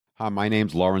Hi, my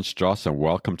name's Lawrence Joss, and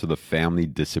welcome to the Family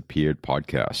Disappeared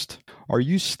podcast. Are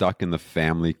you stuck in the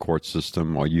family court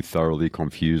system? Are you thoroughly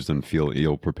confused and feel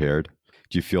ill-prepared?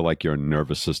 Do you feel like your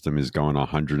nervous system is going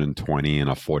 120 in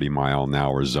a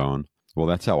 40-mile-an-hour zone? Well,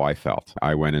 that's how I felt.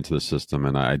 I went into the system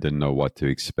and I didn't know what to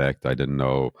expect. I didn't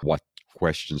know what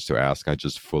questions to ask. I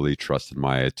just fully trusted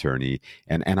my attorney.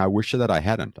 And I wish that I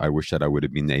hadn't. I wish that I would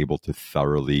have been able to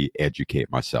thoroughly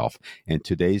educate myself. And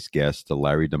today's guest,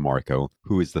 Larry DeMarco,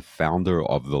 who is the founder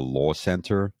of the Law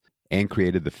Center and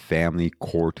created the Family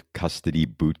Court Custody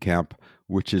Bootcamp,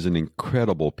 which is an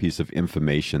incredible piece of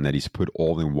information that he's put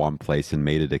all in one place and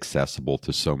made it accessible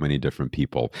to so many different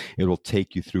people. It will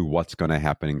take you through what's going to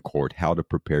happen in court, how to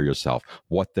prepare yourself,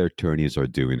 what their attorneys are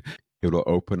doing. It'll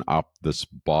open up this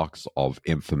box of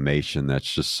information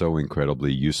that's just so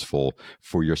incredibly useful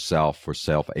for yourself, for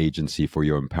self-agency, for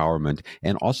your empowerment,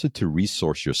 and also to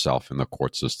resource yourself in the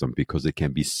court system because it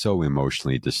can be so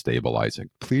emotionally destabilizing.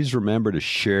 Please remember to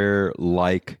share,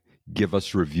 give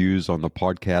us reviews on the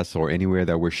podcast or anywhere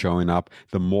that we're showing up.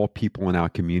 The more people in our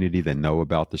community that know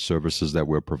about the services that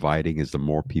we're providing is the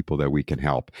more people that we can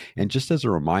help. And just as a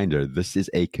reminder, this is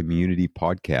a community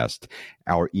podcast.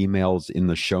 Our emails in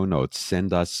the show notes.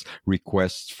 Send us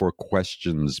requests for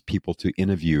questions, people to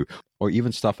interview, or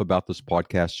even stuff about this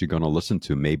podcast you're going to listen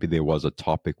to. Maybe there was a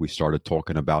topic we started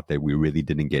talking about that we really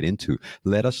didn't get into.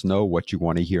 Let us know what you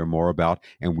want to hear more about,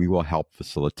 and we will help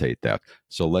facilitate that.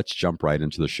 So let's jump right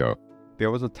into the show.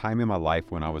 There was a time in my life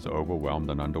when I was overwhelmed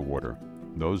and underwater.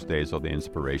 Those days are the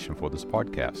inspiration for this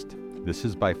podcast. This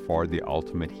is by far the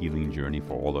ultimate healing journey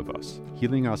for all of us.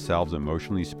 Healing ourselves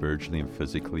emotionally, spiritually, and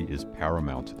physically is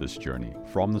paramount to this journey.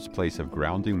 From this place of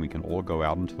grounding, we can all go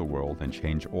out into the world and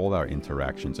change all our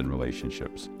interactions and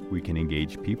relationships. We can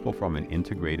engage people from an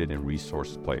integrated and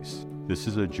resourced place. This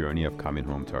is a journey of coming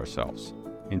home to ourselves.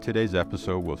 In today's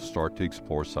episode, we'll start to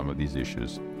explore some of these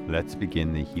issues. Let's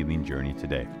begin the healing journey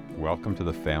today. Welcome to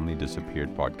the Family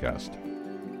Disappeared podcast.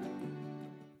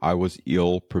 I was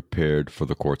ill prepared for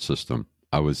the court system.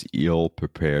 I was ill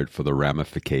prepared for the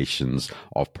ramifications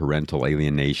of parental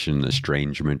alienation,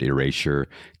 estrangement, erasure,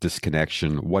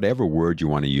 disconnection, whatever word you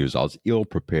want to use. I was ill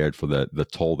prepared for the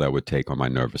toll that would take on my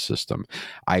nervous system.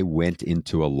 I went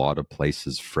into a lot of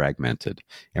places fragmented.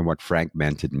 And what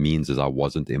fragmented means is I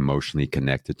wasn't emotionally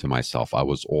connected to myself. I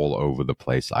was all over the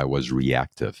place. I was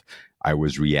reactive. I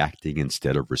was reacting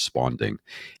instead of responding.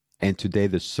 And today,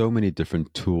 there's so many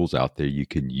different tools out there you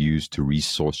can use to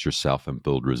resource yourself and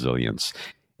build resilience.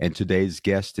 And today's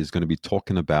guest is going to be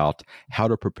talking about how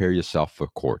to prepare yourself for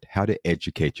court, how to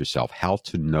educate yourself, how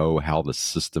to know how the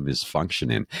system is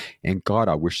functioning. And God,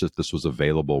 I wish that this was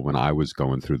available when I was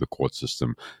going through the court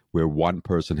system, where one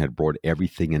person had brought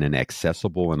everything in an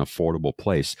accessible and affordable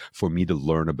place for me to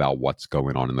learn about what's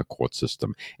going on in the court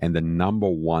system. And the number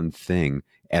one thing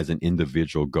as an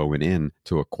individual going in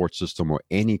to a court system or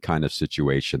any kind of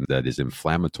situation that is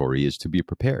inflammatory is to be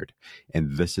prepared.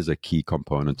 And this is a key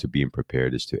component to being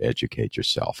prepared, is to educate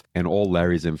yourself. And all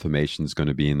Larry's information is going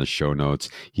to be in the show notes.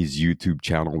 His YouTube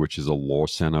channel, which is a Law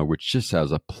Center, which just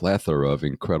has a plethora of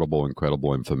incredible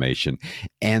information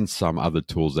and some other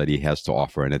tools that he has to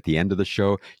offer. And at the end of the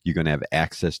show, you're going to have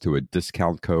access to a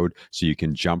discount code so you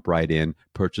can jump right in,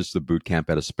 purchase the bootcamp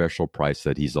at a special price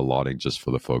that he's allotting just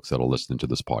for the folks that are listening to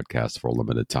this podcast for a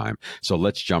limited time. So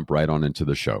let's jump right on into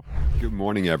the show. Good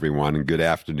morning, everyone, and good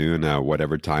afternoon,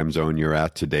 whatever time zone you're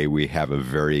at. Today, we have a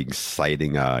very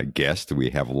exciting guest.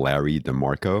 We have Larry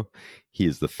DeMarco. He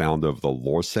is the founder of the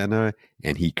Law Center,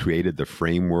 and he created the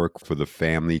framework for the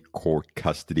Family Court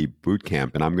Custody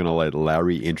Bootcamp. And I'm going to let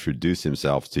Larry introduce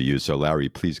himself to you. So, Larry,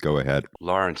 please go ahead.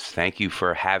 Lawrence, thank you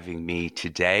for having me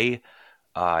today.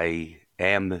 I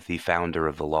am the founder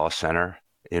of the Law Center.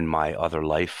 In my other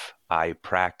life, I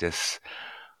practice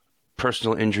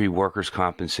personal injury, workers'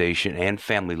 compensation, and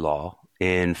family law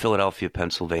in Philadelphia,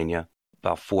 Pennsylvania.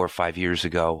 About 4 or 5 years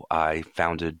ago, I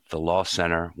founded the Law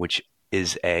Center, which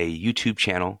is a YouTube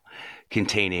channel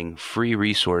containing free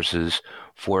resources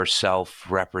for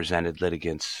self-represented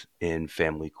litigants in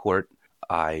family court.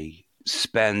 I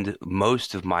spend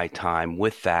most of my time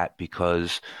with that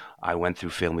because I went through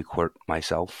family court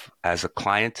myself as a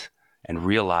client and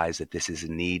realized that this is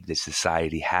a need that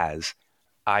society has.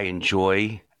 I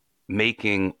enjoy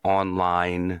making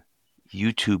online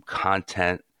YouTube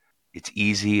content. It's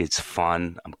easy, it's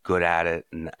fun, I'm good at it,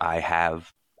 and I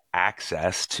have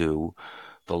access to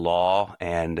the law,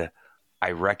 and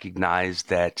I recognize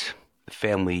that the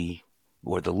family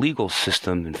or the legal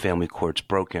system in family court's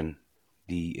broken.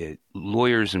 The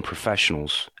lawyers and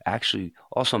professionals, actually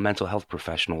also mental health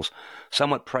professionals,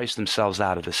 somewhat price themselves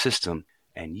out of the system.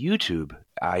 And YouTube,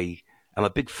 I I'm a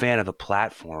big fan of the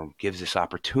platform. Gives this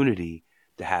opportunity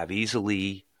to have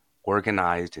easily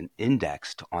organized and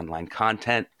indexed online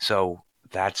content. So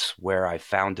that's where I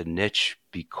found a niche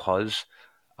because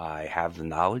I have the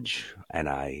knowledge and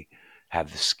I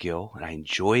have the skill and I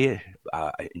enjoy it.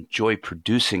 I enjoy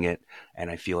producing it and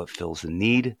I feel it fills the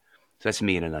need. So that's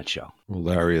me in a nutshell. Well,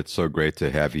 Larry, it's so great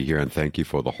to have you here, and thank you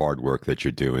for the hard work that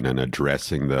you're doing and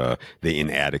addressing the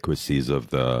inadequacies of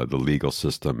the legal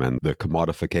system and the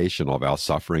commodification of our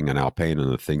suffering and our pain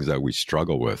and the things that we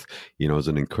struggle with. You know, it's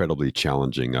an incredibly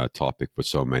challenging topic for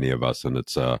so many of us, and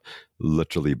it's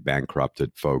literally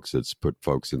bankrupted folks. It's put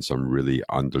folks in some really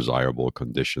undesirable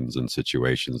conditions and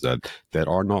situations that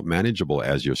are not manageable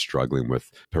as you're struggling with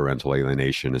parental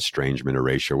alienation, estrangement,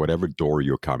 erasure, whatever door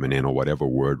you're coming in or whatever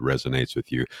word resonates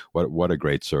with you. What a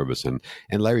great service. And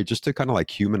Larry, just to kind of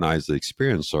like humanize the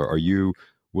experience, are you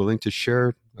willing to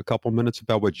share a couple minutes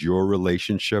about what your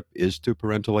relationship is to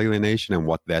parental alienation and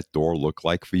what that door looked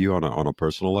like for you on a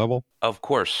personal level? Of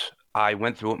course, I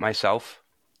went through it myself.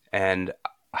 And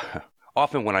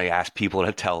often when I ask people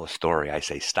to tell a story, I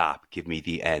say, stop, give me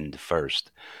the end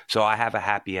first. So I have a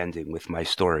happy ending with my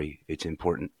story. It's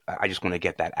important. I just want to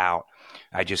get that out.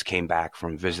 I just came back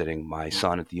from visiting my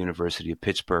son at the University of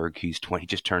Pittsburgh. He's 20, he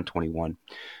just turned 21,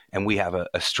 and we have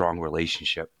a strong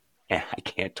relationship. And I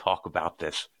can't talk about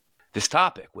this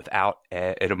topic without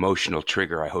an emotional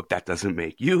trigger. I hope that doesn't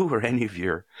make you or any of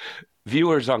your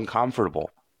viewers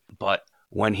uncomfortable. But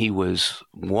when he was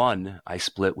 1, I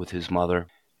split with his mother,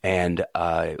 and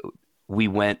we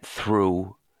went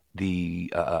through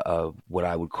the what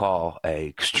I would call a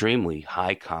extremely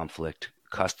high conflict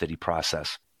custody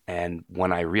process. And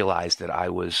when I realized that I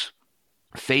was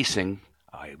facing,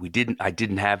 we didn't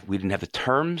have the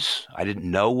terms. I didn't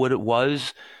know what it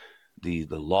was. The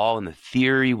law and the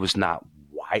theory was not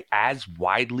as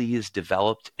widely as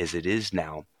developed as it is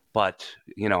now. But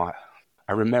I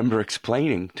remember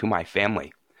explaining to my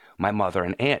family, my mother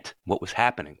and aunt, what was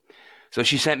happening. So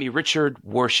she sent me Richard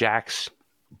Warshak's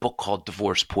book called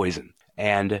Divorce Poison.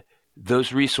 And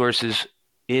those resources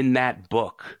in that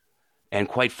book, and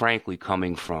quite frankly,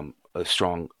 coming from a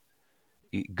strong,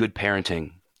 good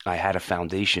parenting, I had a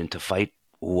foundation to fight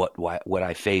what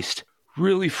I faced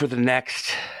really for the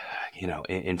next,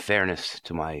 in fairness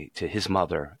to his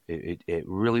mother, it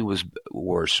really was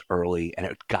worse early and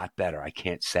it got better. I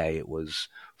can't say it was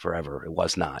forever. It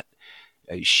was not.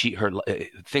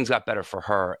 Things got better for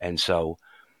her. And so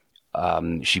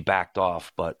she backed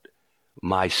off, but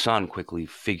my son quickly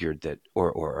figured that,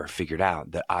 or figured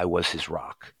out that I was his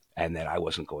rock and that I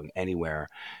wasn't going anywhere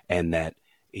and that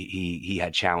he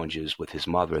had challenges with his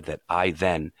mother that I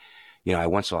then, I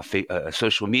once saw a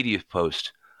social media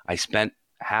post. I spent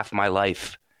half my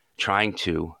life trying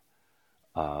to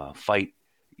fight,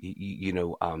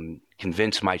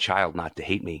 convince my child not to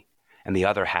hate me, and the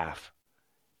other half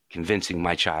convincing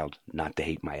my child not to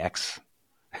hate my ex.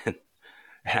 And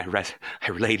I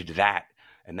related to that,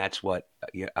 and that's what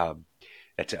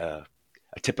that's a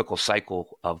typical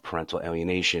cycle of parental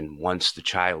alienation. Once the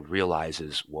child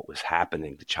realizes what was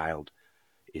happening, the child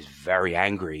is very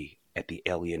angry at the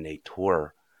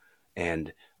alienator,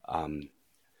 and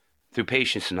through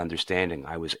patience and understanding,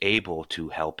 I was able to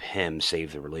help him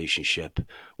save the relationship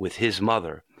with his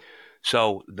mother.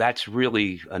 So that's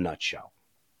really a nutshell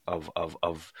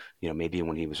of maybe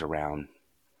when he was around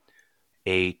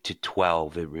 8 to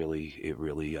 12, it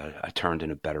really turned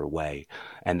in a better way.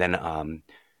 And then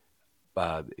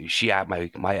my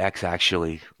ex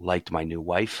actually liked my new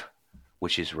wife,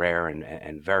 which is rare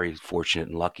and very fortunate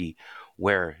and lucky,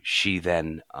 where she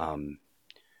then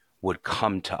would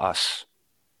come to us,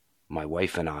 my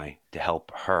wife and I, to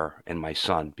help her and my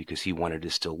son because he wanted to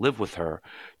still live with her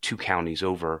 2 counties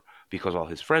over because all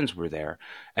his friends were there.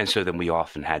 And so then we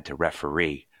often had to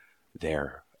referee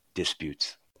their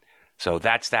disputes. So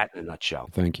that's that in a nutshell.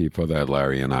 Thank you for that,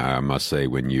 Larry. And I must say,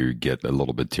 when you get a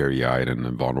little bit teary-eyed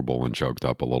and vulnerable and choked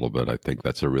up a little bit, I think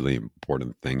that's a really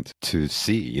important thing to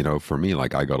see. For me,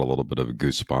 like I got a little bit of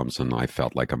goosebumps and I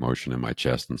felt like emotion in my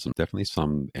chest and definitely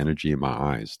some energy in my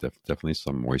eyes, definitely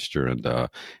some moisture.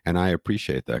 And I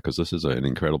appreciate that because this is an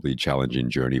incredibly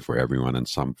challenging journey for everyone. And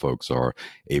some folks are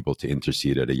able to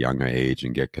intercede at a younger age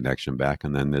and get connection back.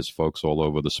 And then there's folks all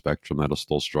over the spectrum that are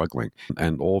still struggling.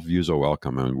 And all views are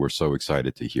welcome. And we're so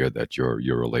excited to hear that your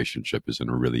relationship is in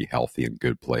a really healthy and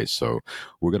good place. So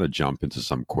we're going to jump into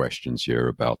some questions here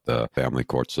about the family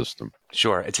court system.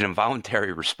 Sure. It's an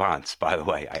involuntary response, by the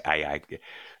way. I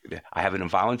have an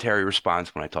involuntary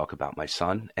response when I talk about my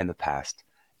son and the past.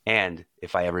 And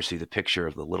if I ever see the picture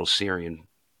of the little Syrian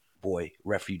boy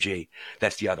refugee,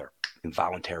 that's the other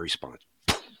involuntary response.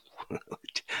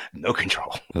 No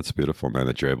control. That's beautiful, man,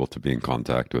 that you're able to be in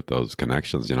contact with those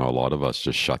connections. A lot of us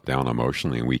just shut down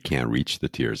emotionally and we can't reach the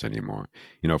tears anymore.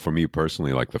 For me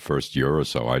personally, like the first year or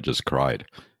so, I just cried.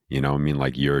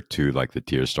 Like year two, like the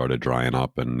tears started drying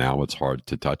up and now it's hard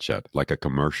to touch it. Like a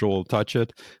commercial will touch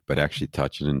it, but actually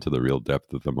touch it into the real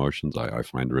depth of emotions, I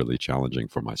find really challenging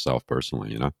for myself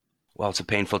personally. Well, it's a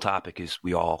painful topic, as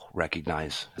we all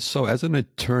recognize. So as an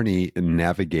attorney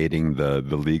navigating the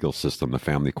legal system, the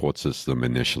family court system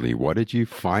initially, what did you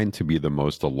find to be the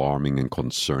most alarming and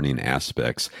concerning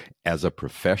aspects as a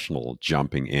professional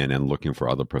jumping in and looking for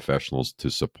other professionals to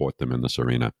support them in this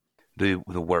arena? The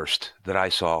worst that I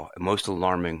saw, most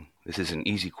alarming, this is an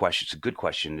easy question. It's a good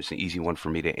question. It's an easy one for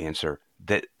me to answer.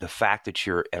 That the fact that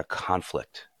you're at a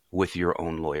conflict with your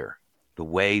own lawyer, the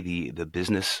way the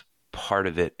business part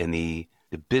of it and the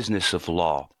business of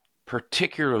law,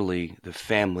 particularly the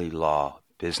family law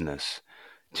business,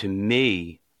 to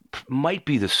me might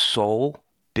be the sole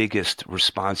biggest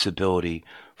responsibility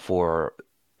for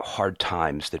hard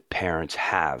times that parents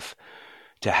have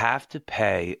to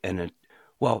pay.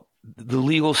 The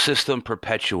legal system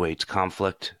perpetuates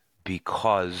conflict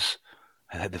because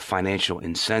the financial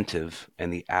incentive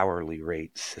and the hourly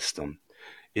rate system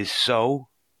is so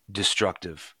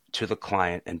destructive to the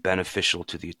client and beneficial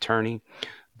to the attorney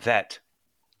that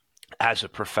as a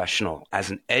professional, as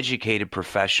an educated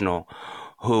professional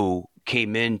who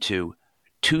came into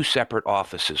two separate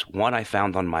offices, one I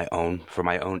found on my own for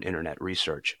my own internet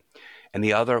research, and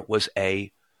the other was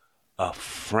a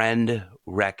friend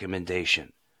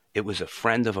recommendation. It was a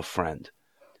friend of a friend.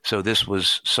 So this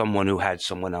was someone who had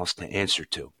someone else to answer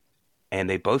to. And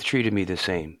they both treated me the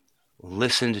same,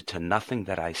 listened to nothing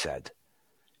that I said,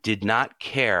 did not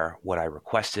care what I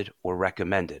requested or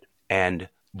recommended. And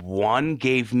one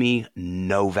gave me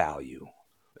no value.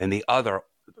 And the other,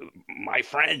 my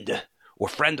friend or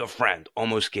friend of friend,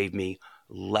 almost gave me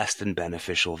less than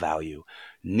beneficial value.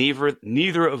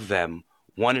 Neither of them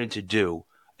wanted to do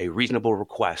a reasonable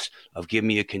request of give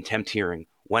me a contempt hearing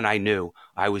when I knew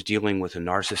I was dealing with a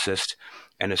narcissist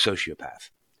and a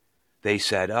sociopath. They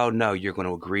said, oh, no, you're going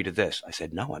to agree to this. I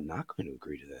said, no, I'm not going to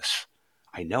agree to this.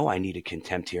 I know I need a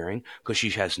contempt hearing because she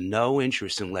has no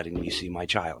interest in letting me see my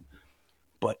child.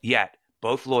 But yet,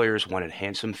 both lawyers wanted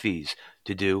handsome fees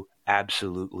to do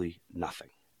absolutely nothing.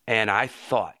 And I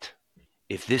thought,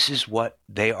 if this is what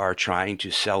they are trying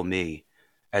to sell me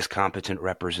as competent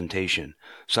representation,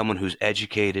 someone who's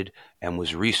educated and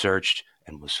was researched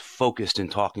and was focused in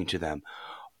talking to them,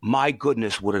 my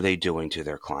goodness, what are they doing to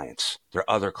their clients, their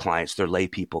other clients, their lay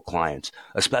people clients,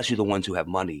 especially the ones who have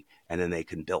money and then they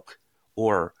can bilk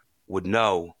or would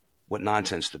know what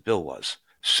nonsense the bill was.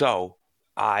 So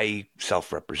I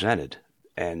self-represented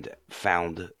and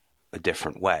found a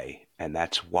different way. And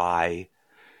that's why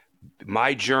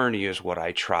my journey is what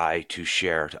I try to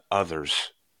share to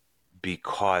others,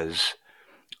 because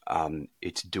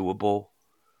it's doable.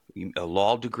 A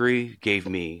law degree gave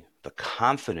me the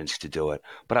confidence to do it,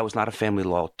 but I was not a family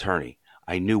law attorney.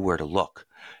 I knew where to look.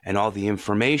 And all the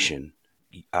information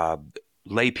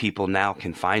lay people now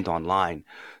can find online.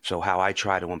 So how I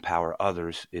try to empower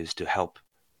others is to help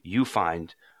you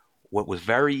find what was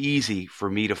very easy for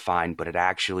me to find, but it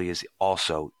actually is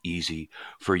also easy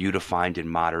for you to find in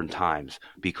modern times,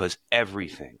 because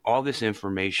everything, all this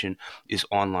information is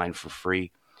online for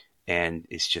free, and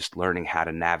it's just learning how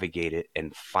to navigate it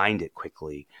and find it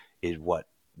quickly is what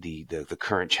the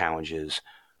current challenge is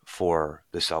for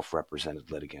the self-represented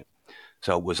litigant.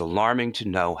 So it was alarming to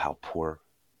know how poor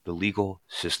the legal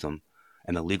system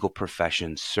and the legal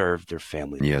profession served their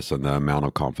family. Yes, and the amount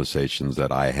of conversations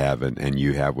that I have and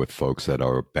you have with folks that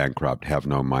are bankrupt, have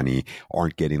no money,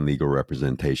 aren't getting legal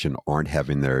representation, aren't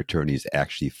having their attorneys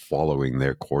actually following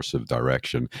their course of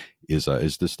direction is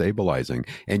destabilizing.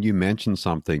 And you mentioned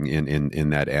something in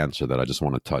that answer that I just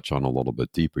want to touch on a little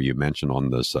bit deeper. You mentioned on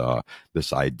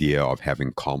this idea of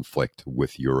having conflict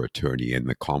with your attorney, and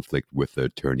the conflict with the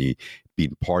attorney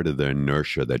being part of the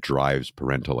inertia that drives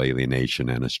parental alienation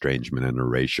and estrangement and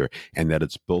erasure, and that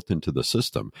it's built into the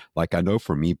system. Like, I know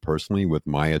for me personally with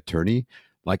my attorney,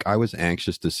 like, I was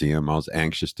anxious to see him. I was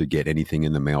anxious to get anything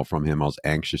in the mail from him. I was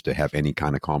anxious to have any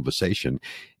kind of conversation.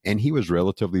 And he was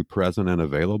relatively present and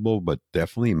available, but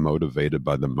definitely motivated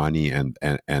by the money and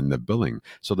the billing.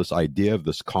 So this idea of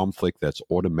this conflict that's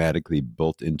automatically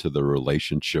built into the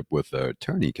relationship with the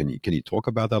attorney, can you talk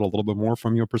about that a little bit more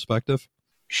from your perspective?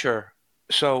 Sure.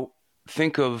 So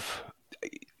think of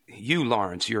you,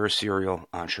 Lawrence. You're a serial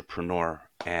entrepreneur.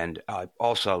 And I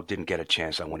also didn't get a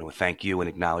chance. I want to thank you and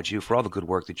acknowledge you for all the good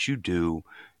work that you do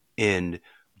in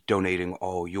donating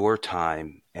all your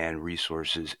time and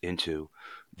resources into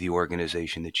the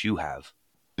organization that you have.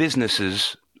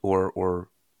 Businesses or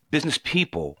business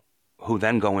people who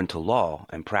then go into law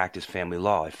and practice family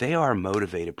law, if they are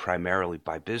motivated primarily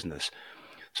by business,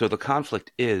 so the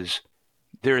conflict is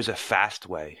there is a fast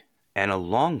way and a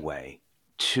long way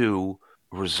to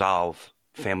resolve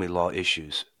family law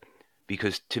issues.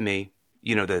 Because to me,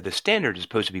 the standard is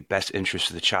supposed to be best interest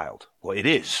of the child. Well, it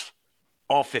is.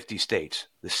 All 50 states,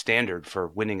 the standard for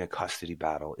winning a custody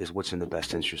battle is what's in the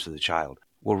best interest of the child.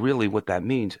 Well, really what that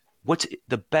means, what's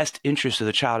the best interest of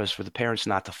the child is for the parents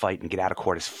not to fight and get out of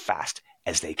court as fast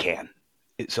as they can.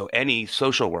 So any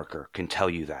social worker can tell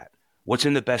you that. What's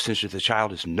in the best interest of the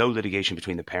child is no litigation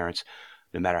between the parents,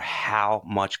 no matter how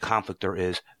much conflict there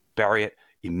is. Bury it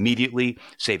immediately,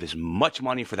 save as much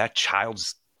money for that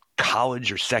child's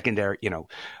college or secondary,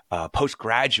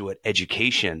 postgraduate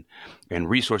education and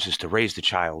resources to raise the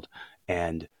child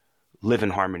and live in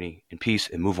harmony and peace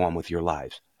and move on with your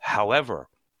lives. However,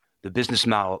 the business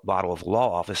model of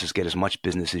law office is get as much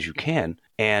business as you can,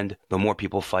 and the more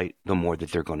people fight, the more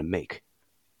that they're going to make.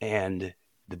 And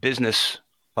the business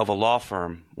of a law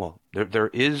firm, well, there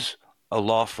is a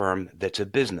law firm that's a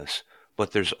business,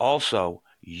 but there's also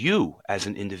you as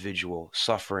an individual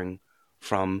suffering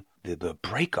from the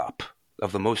breakup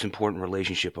of the most important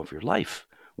relationship of your life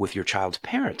with your child's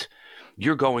parent.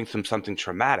 You're going through something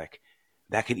traumatic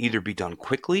that can either be done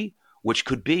quickly, which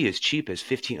could be as cheap as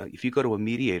 $15. If you go to a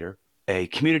mediator, a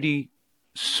community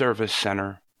service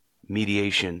center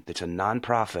mediation that's a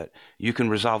nonprofit, you can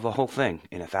resolve the whole thing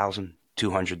in $1,200,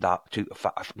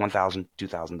 $1,000,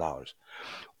 $2,000.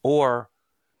 Or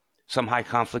some high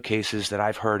conflict cases that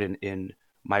I've heard in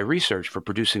my research for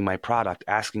producing my product,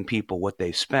 asking people what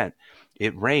they spent,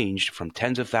 it ranged from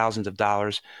tens of thousands of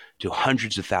dollars to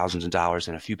hundreds of thousands of dollars.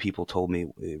 And a few people told me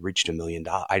it reached $1 million.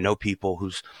 I know people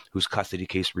whose custody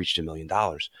case reached $1 million.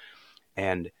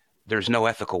 And there's no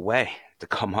ethical way to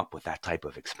come up with that type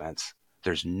of expense.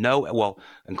 There's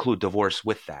include divorce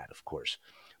with that, of course.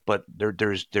 But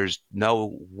there's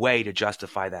no way to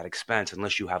justify that expense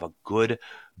unless you have a good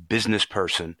business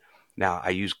person. Now, I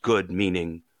use good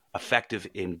meaning effective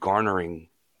in garnering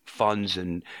funds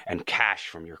and cash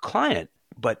from your client.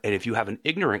 And if you have an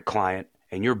ignorant client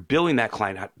and you're billing that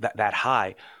client that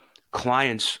high,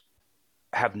 clients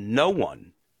have no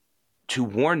one to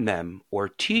warn them or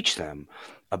teach them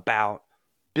about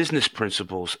business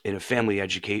principles in a family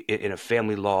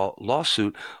law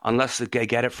lawsuit unless they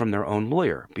get it from their own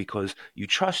lawyer, because you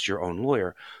trust your own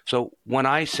lawyer. So when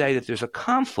I say that there's a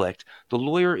conflict, the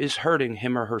lawyer is hurting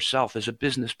him or herself as a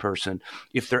business person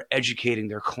if they're educating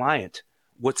their client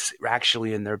what's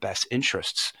actually in their best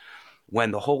interests.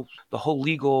 When the whole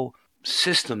legal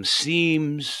system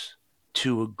seems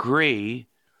to agree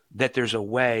that there's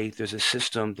a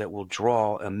system that will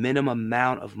draw a minimum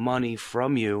amount of money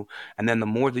from you, and then the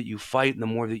more that you fight and the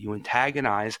more that you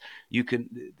antagonize,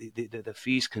 the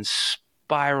fees can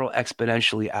spiral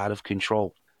exponentially out of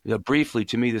control. Briefly,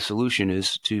 to me, the solution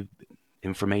is to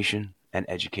information and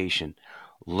education.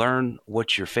 Learn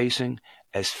what you're facing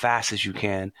as fast as you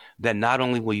can. Then not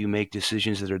only will you make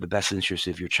decisions that are the best interest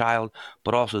of your child,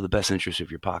 but also the best interest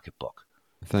of your pocketbook.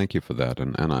 Thank you for that.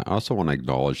 And I also want to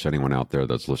acknowledge to anyone out there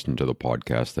that's listening to the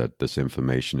podcast that this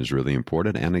information is really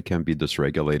important, and it can be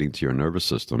dysregulating to your nervous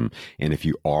system. And if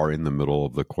you are in the middle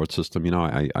of the court system,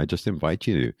 I just invite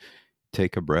you to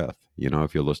take a breath.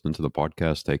 If you're listening to the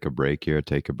podcast, take a break here,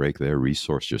 take a break there,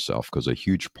 resource yourself, because a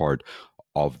huge part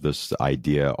of this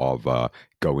idea of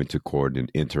going to court and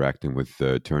interacting with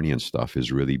the attorney and stuff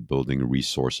is really building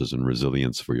resources and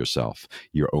resilience for yourself,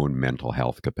 your own mental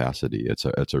health capacity. It's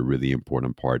a really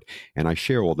important part. And I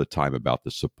share all the time about the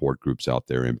support groups out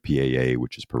there in PAA,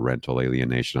 which is Parental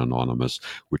Alienation Anonymous,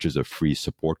 which is a free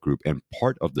support group. And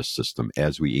part of the system,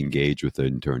 as we engage with the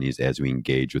attorneys, as we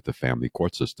engage with the family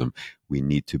court system, we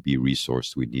need to be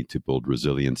resourced. We need to build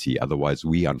resiliency. Otherwise,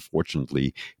 we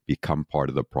unfortunately become part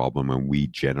of the problem, and we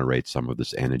generate some of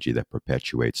this energy that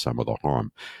perpetuates some of the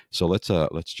harm. So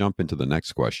let's jump into the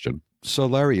next question. So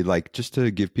Larry, just to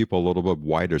give people a little bit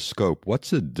wider scope,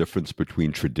 what's the difference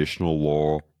between traditional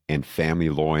law and family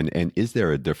law, and is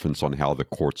there a difference on how the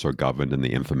courts are governed and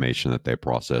the information that they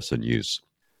process and use?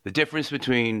 The difference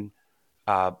between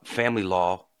family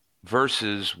law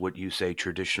versus what you say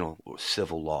traditional or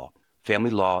civil law.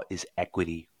 Family law is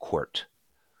equity court.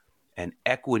 And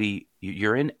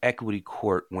you're in equity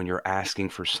court when you're asking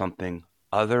for something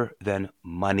other than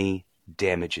money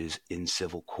damages in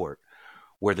civil court,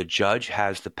 where the judge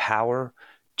has the power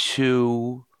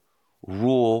to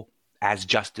rule as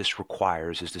justice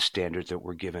requires, is the standards that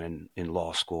we're given in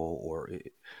law school, or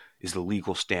is the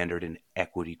legal standard in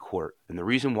equity court. And the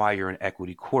reason why you're in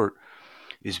equity court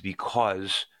is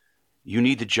because you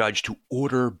need the judge to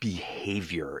order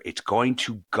behavior. It's going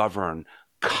to govern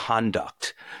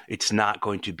conduct. It's not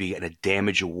going to be a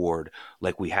damage award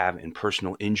like we have in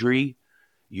personal injury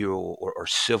or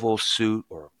civil suit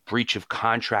or breach of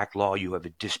contract law. You have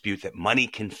a dispute that money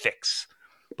can fix.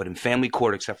 But in family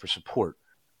court, except for support,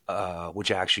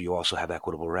 which actually you also have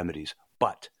equitable remedies.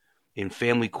 But in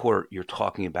family court, you're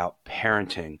talking about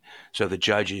parenting. So the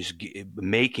judge is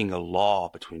making a law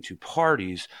between two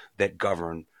parties that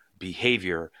govern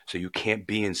behavior. So you can't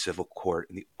be in civil court.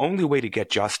 And the only way to get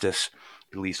justice,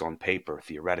 at least on paper,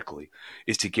 theoretically,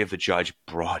 is to give the judge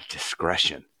broad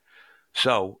discretion.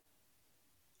 So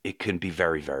it can be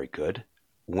very, very good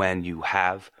when you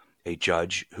have a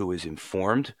judge who is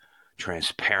informed,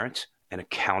 transparent, and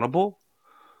accountable,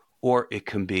 or it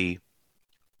can be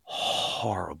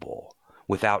horrible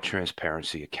without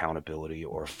transparency, accountability,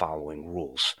 or following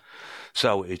rules.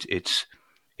 So it's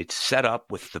set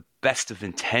up with the best of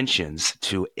intentions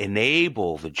to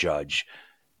enable the judge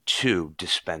to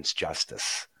dispense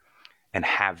justice and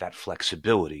have that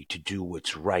flexibility to do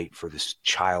what's right for this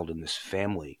child and this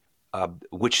family,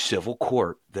 which civil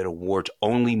court that awards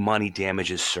only money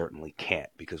damages certainly can't,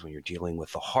 because when you're dealing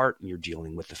with the heart and you're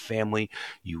dealing with the family,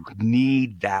 you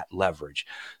need that leverage.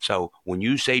 So when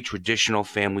you say traditional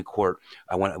family court,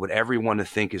 I want everyone to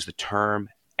think is the term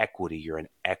equity. You're an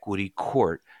equity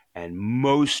court. And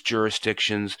most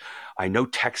jurisdictions, I know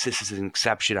Texas is an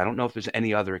exception. I don't know if there's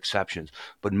any other exceptions,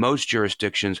 but most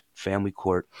jurisdictions, family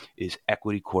court is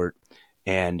equity court.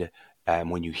 And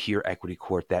when you hear equity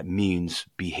court, that means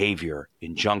behavior,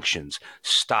 injunctions,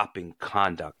 stopping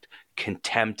conduct,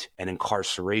 contempt and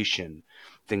incarceration,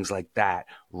 things like that,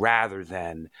 rather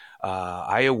than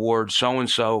I award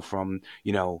so-and-so from,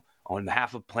 on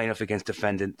behalf of plaintiff against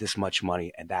defendant, this much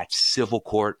money, and that's civil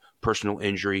court, personal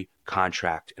injury,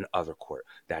 contract, and other court.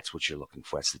 That's what you're looking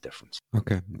for. That's the difference.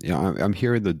 Okay. Yeah, I'm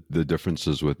hearing the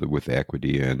differences with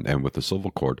equity and with the civil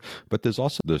court, but there's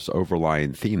also this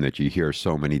overlying theme that you hear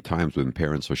so many times when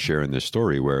parents are sharing this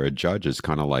story, where a judge is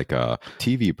kind of like a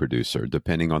TV producer,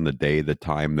 depending on the day, the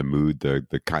time, the mood,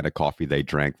 the kind of coffee they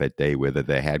drank that day, whether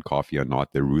they had coffee or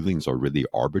not. Their rulings are really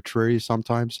arbitrary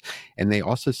sometimes. And they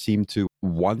also seem to,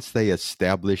 once they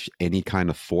establish any kind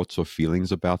of thoughts or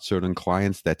feelings about certain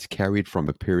clients, that's carried from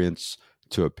appearance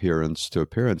to appearance to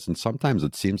appearance. And sometimes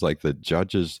it seems like the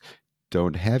judges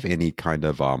don't have any kind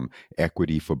of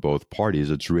equity for both parties.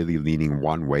 It's really leaning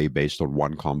one way based on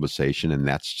one conversation, and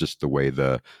that's just the way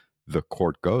the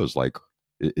court goes. Like,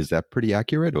 is that pretty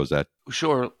accurate, or is that?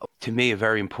 Sure. To me, a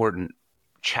very important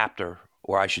chapter,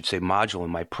 or I should say module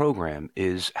in my program,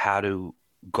 is how to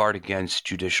guard against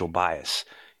judicial bias.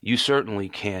 You certainly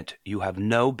can't, you have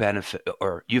no benefit,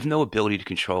 or you have no ability to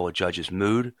control a judge's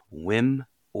mood, whim,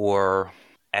 or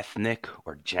ethnic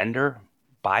or gender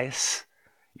bias.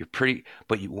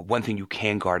 One thing you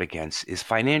can guard against is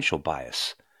financial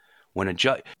bias. When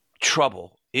a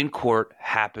trouble in court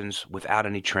happens without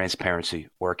any transparency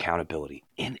or accountability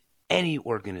in any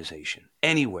organization,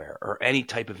 anywhere, or any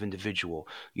type of individual.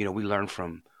 We learn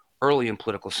from early in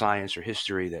political science or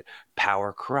history that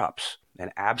power corrupts,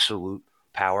 and absolute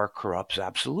power corrupts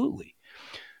absolutely.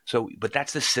 So, but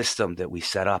that's the system that we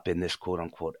set up in this quote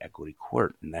unquote equity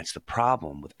court. And that's the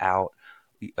problem. Without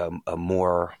a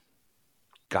more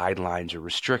guidelines or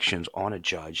restrictions on a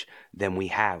judge than we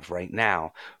have right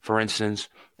now. For instance,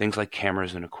 things like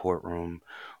cameras in a courtroom,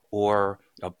 or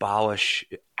abolish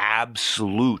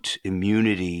absolute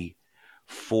immunity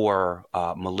for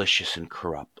malicious and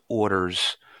corrupt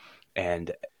orders,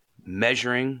 and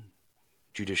measuring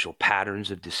judicial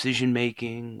patterns of decision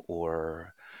making,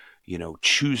 or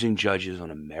choosing judges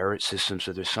on a merit system.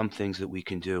 So there's some things that we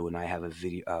can do, and I have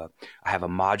I have a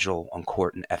module on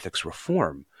court and ethics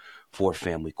reform for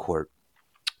family court,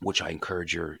 which I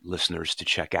encourage your listeners to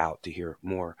check out to hear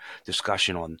more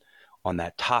discussion on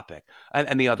that topic.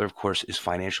 And the other, of course, is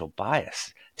financial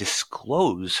bias.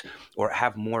 Disclose or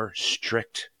have more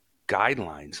strict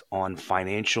guidelines on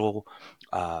financial,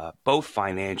 both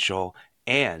financial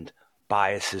and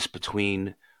biases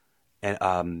between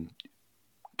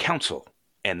counsel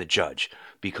and the judge,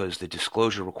 because the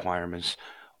disclosure requirements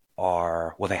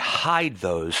they hide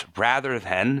those rather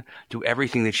than do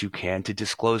everything that you can to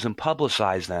disclose and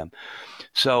publicize them.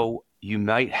 So you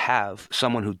might have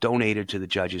someone who donated to the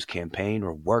judge's campaign,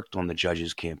 or worked on the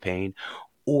judge's campaign,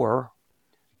 or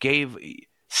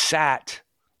sat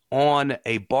on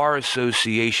a bar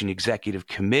association executive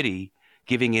committee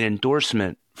giving an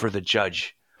endorsement for the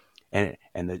judge. And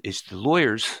it's the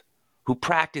lawyers who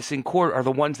practice in court are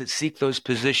the ones that seek those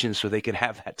positions so they can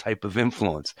have that type of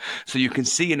influence. So you can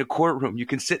see in a courtroom, you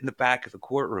can sit in the back of the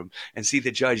courtroom and see the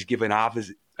judge give an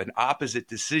opposite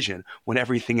decision when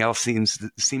everything else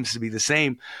seems to be the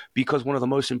same, because one of the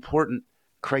most important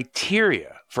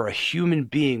criteria for a human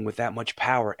being with that much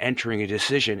power entering a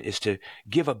decision is to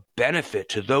give a benefit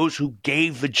to those who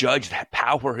gave the judge that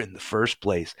power in the first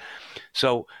place.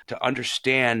 So to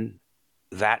understand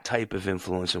that type of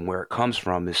influence and where it comes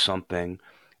from is something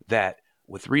that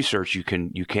with research you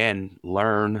can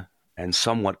learn and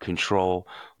somewhat control,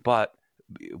 but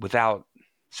without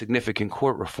significant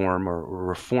court reform or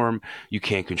reform, you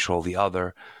can't control the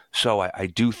other. So I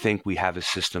do think we have a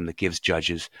system that gives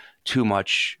judges too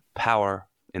much power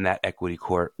in that equity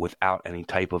court without any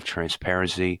type of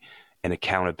transparency and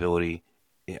accountability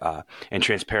and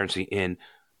transparency in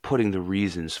putting the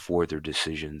reasons for their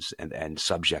decisions and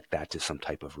subject that to some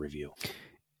type of review.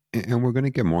 And we're going to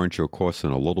get more into your course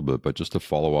in a little bit, but just to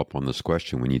follow up on this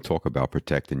question, when you talk about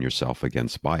protecting yourself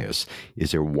against bias,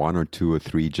 is there one or two or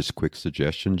three just quick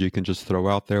suggestions you can just throw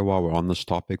out there while we're on this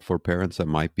topic for parents that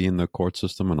might be in the court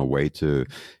system, and a way to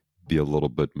be a little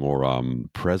bit more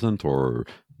present or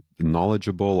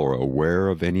knowledgeable or aware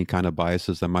of any kind of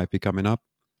biases that might be coming up?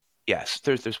 Yes,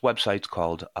 there's websites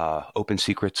called Open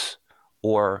Secrets,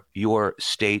 or your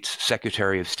state's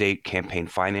Secretary of State campaign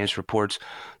finance reports.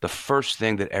 The first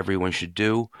thing that everyone should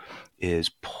do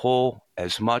is pull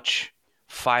as much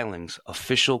filings,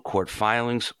 official court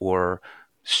filings, or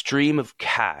stream of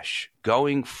cash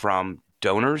going from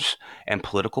donors and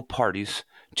political parties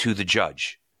to the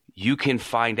judge. You can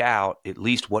find out at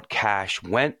least what cash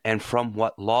went and from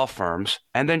what law firms,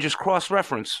 and then just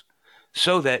cross-reference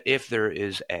so that if there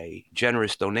is a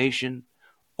generous donation,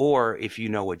 or if you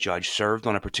know a judge served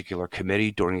on a particular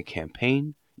committee during a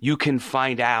campaign, you can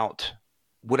find out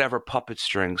whatever puppet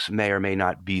strings may or may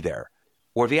not be there,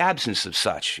 or the absence of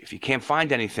such. If you can't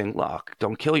find anything, look,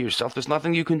 don't kill yourself. There's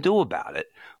nothing you can do about it.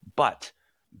 But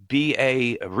be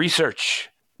a research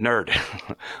nerd.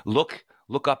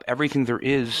 Look up everything there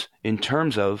is in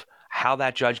terms of how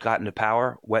that judge got into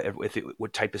power,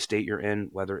 what type of state you're in,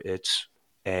 whether it's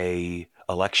a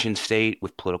election state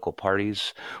with political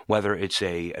parties, whether it's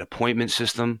an appointment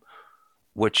system,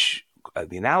 which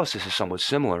the analysis is somewhat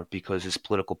similar because it's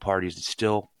political parties that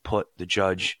still put the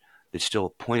judge, that still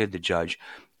appointed the judge,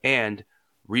 and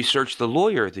research the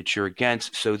lawyer that you're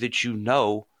against so that you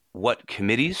know what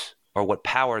committees or what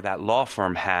power that law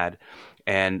firm had.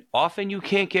 And often you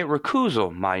can't get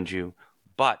recusal, mind you,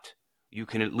 but you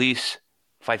can at least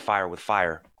fight fire with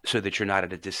fire, so that you're not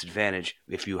at a disadvantage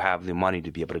if you have the money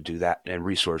to be able to do that and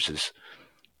resources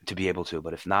to be able to.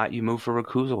 But if not, you move for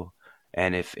recusal.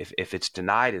 And if it's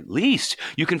denied, at least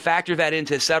you can factor that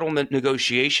into settlement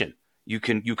negotiation. You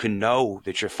can know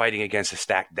that you're fighting against a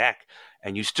stacked deck,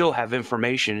 and you still have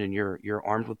information, and you're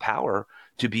armed with power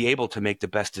to be able to make the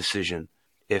best decision.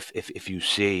 If you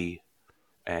see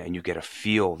and you get a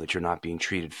feel that you're not being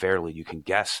treated fairly, you can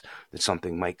guess that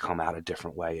something might come out a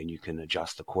different way, and you can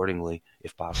adjust accordingly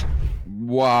if possible.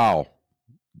 Wow.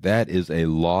 That is a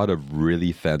lot of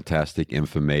really fantastic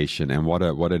information, and what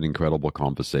an incredible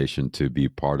conversation to be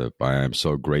part of. I am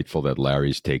so grateful that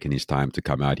Larry's taken his time to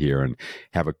come out here and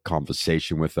have a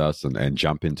conversation with us and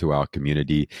jump into our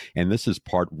community. And this is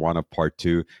part one of part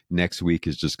two. Next week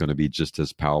is just going to be just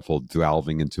as powerful,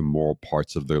 delving into more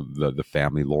parts of the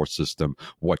family law system,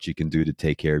 what you can do to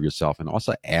take care of yourself, and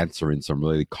also answering some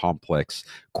really complex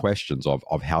questions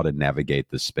of how to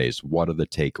navigate this space. What are the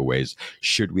takeaways?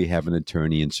 Should we have an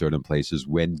attorney in certain places?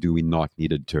 When do we not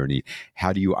need an attorney?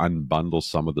 How do you unbundle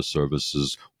some of the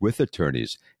services with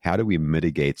attorneys? How do we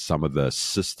mitigate some of the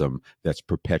system that's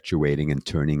perpetuating and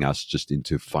turning us just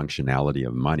into functionality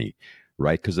of money,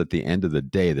 right? Because at the end of the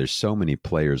day, there's so many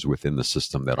players within the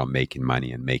system that are making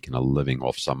money and making a living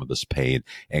off some of this pain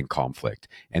and conflict.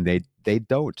 And they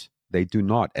do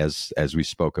not, as we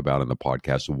spoke about in the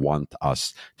podcast, want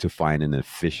us to find an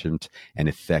efficient and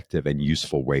effective and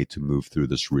useful way to move through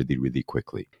this really, really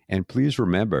quickly. And please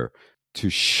remember to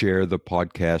share the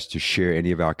podcast, to share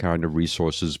any of our kind of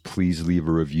resources. Please leave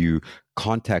a review.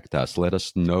 Contact us. Let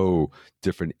us know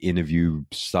different interview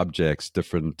subjects,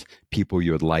 different people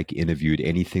you would like interviewed,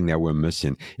 anything that we're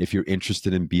missing. If you're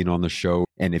interested in being on the show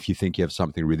And if you think you have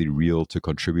something really real to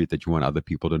contribute that you want other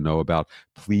people to know about,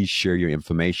 please share your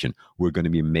information. We're going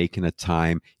to be making a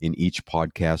time in each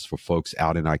podcast for folks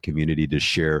out in our community to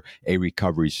share a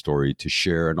recovery story, to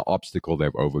share an obstacle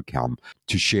they've overcome,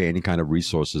 to share any kind of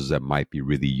resources that might be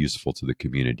really useful to the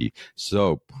community.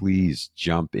 So please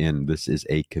jump in. This is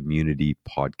a community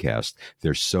podcast.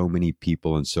 There's so many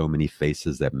people and so many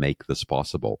faces that make this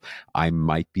possible. I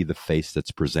might be the face that's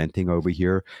presenting over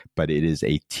here, but it is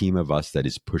a team of us that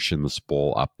is pushing this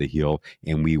ball up the hill,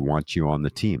 and we want you on the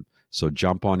team. So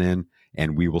jump on in,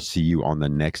 and we will see you on the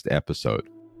next episode.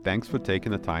 Thanks for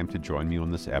taking the time to join me on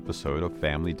this episode of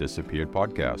Family Disappeared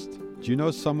Podcast. Do you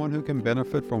know someone who can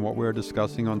benefit from what we're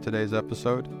discussing on today's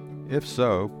episode? If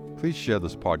so, please share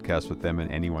this podcast with them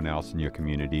and anyone else in your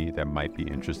community that might be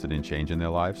interested in changing their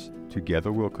lives.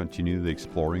 Together, we'll continue the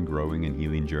exploring, growing, and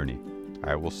healing journey.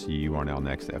 I will see you on our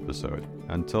next episode.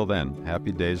 Until then,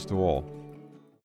 happy days to all.